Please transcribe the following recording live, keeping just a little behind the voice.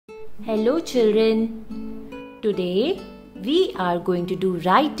Hello children. Today we are going to do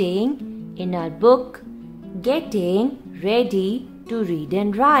writing in our book Getting Ready to Read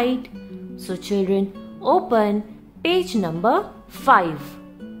and Write. So children, open page number 5.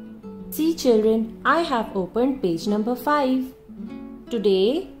 See children, I have opened page number 5.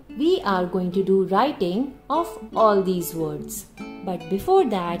 Today we are going to do writing of all these words. But before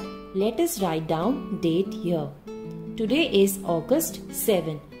that, let us write down date here. Today is August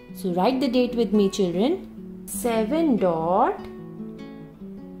 7. So write the date with me children.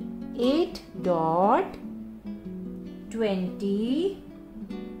 7.8.2020.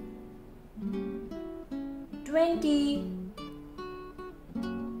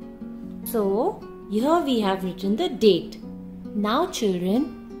 So here we have written the date. Now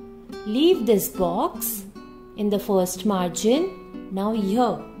children, leave this box in the first margin. Now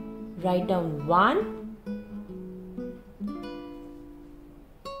here, write down 1.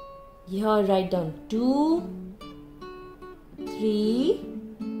 Here write down 2, 3,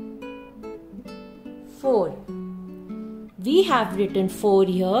 4. We have written 4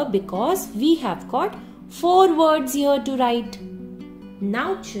 here because we have got 4 words here to write.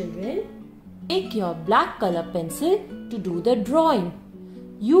 Now children, take your black color pencil to do the drawing.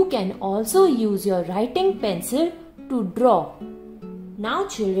 You can also use your writing pencil to draw. Now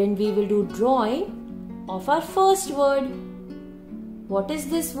children, we will do drawing of our first word. What is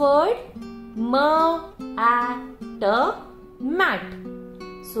this word? Mat.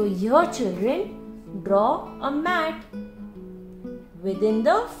 So here children, draw a mat within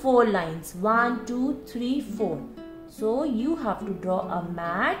the 4 lines. 1, 2, 3, 4. So you have to draw a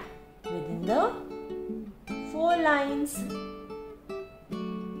mat within the 4 lines.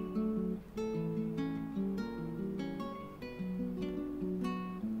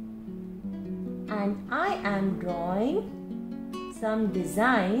 And I am drawing some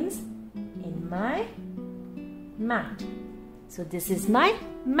designs in my mat. So this is my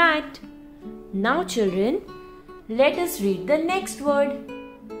mat. Now children, let us read the next word.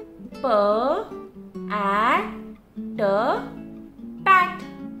 Pat.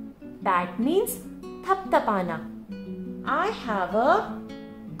 Pat means thap-thapana. I have a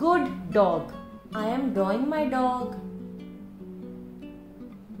good dog. I am drawing my dog.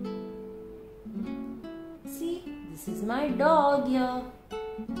 See, this is my dog here.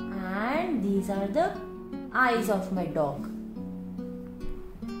 And these are the eyes of my dog.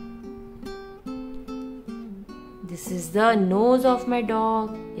 This is the nose of my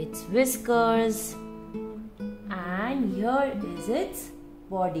dog, its whiskers, and here is its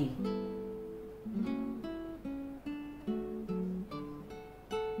body.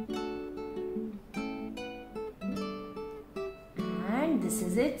 And this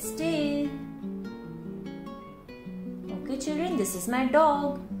is its tail. Okay children, this is my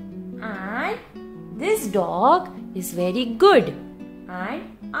dog. And this dog is very good.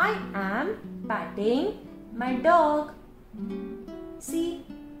 And I am patting my dog. See,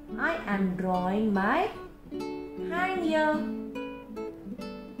 I am drawing my hand here.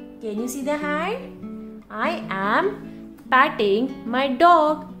 Can you see the hand? I am patting my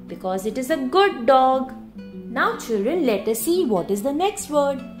dog because it is a good dog. Now children, let us see what is the next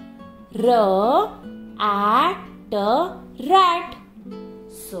word. Rat.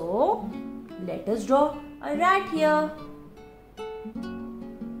 So, let us draw a rat here.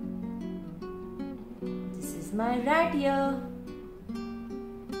 This is my rat here.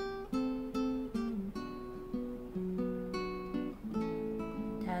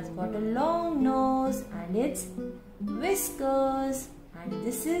 It has got a long nose and its whiskers, and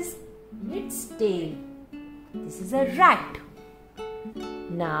this is its tail. This is a rat.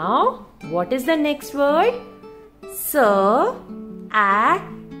 Now, what is the next word?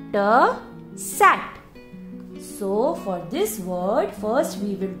 Sat. So for this word, first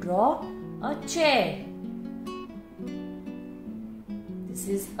we will draw a chair. This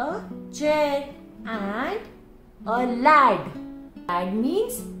is a chair. And a lad. Lad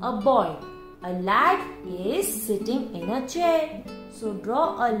means a boy. A lad is sitting in a chair. So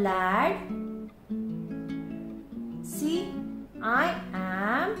draw a lad. See, I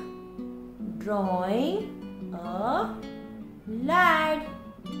am drawing a lad.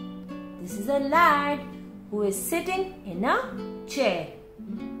 This is a lad who is sitting in a chair.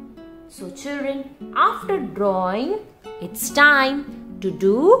 So children, after drawing, it's time to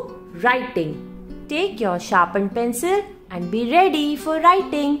do writing. Take your sharpened pencil and be ready for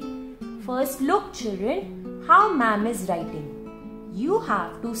writing. First look children, how ma'am is writing. You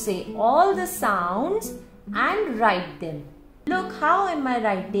have to say all the sounds and write them. Look, how am I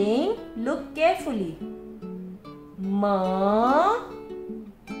writing? Look carefully. Ma,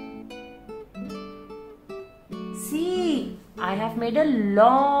 I have made a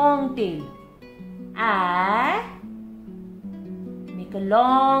long tail. A. Make a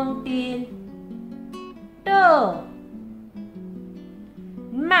long tail. T.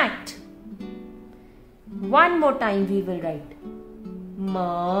 Mat. One more time we will write. M.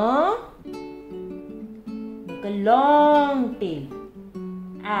 Make a long tail.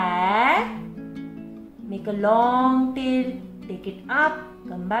 A. Make a long tail. Take it up.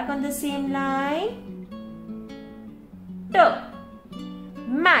 Come back on the same line. T.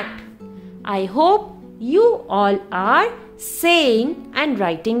 Mat. I hope you all are saying and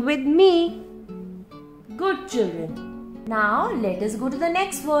writing with me. Good children. Now let us go to the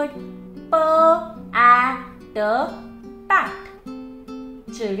next word. Pat.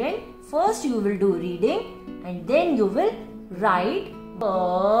 Children, first you will do reading and then you will write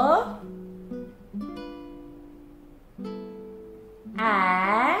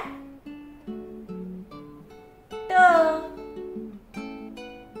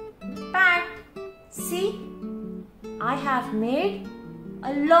pat. See, I have made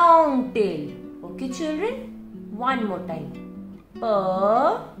a long tail. Okay children, one more time.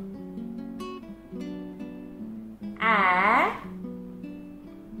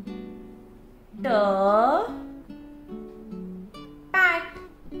 Pat.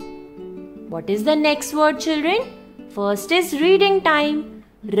 What is the next word children? First is reading time.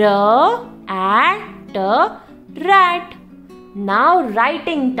 Rat. Now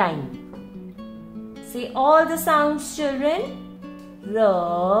writing time. Say all the sounds children.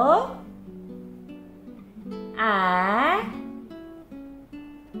 Rat.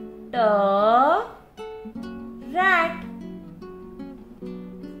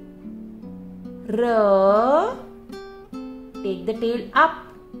 Take the tail up.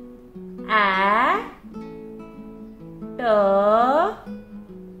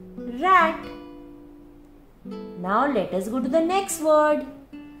 Rat. Now let us go to the next word.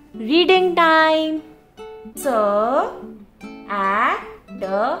 Reading time.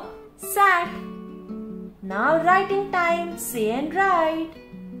 Sat. Now writing time. Say and write.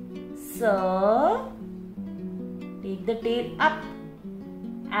 Take the tail up.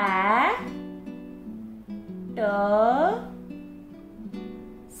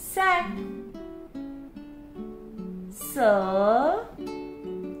 Sat.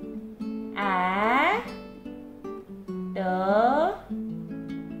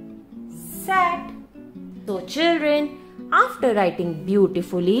 Sat. So children, after writing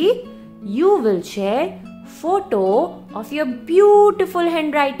beautifully, you will share photo of your beautiful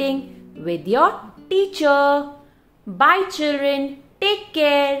handwriting with your teacher. Bye children. Take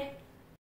care.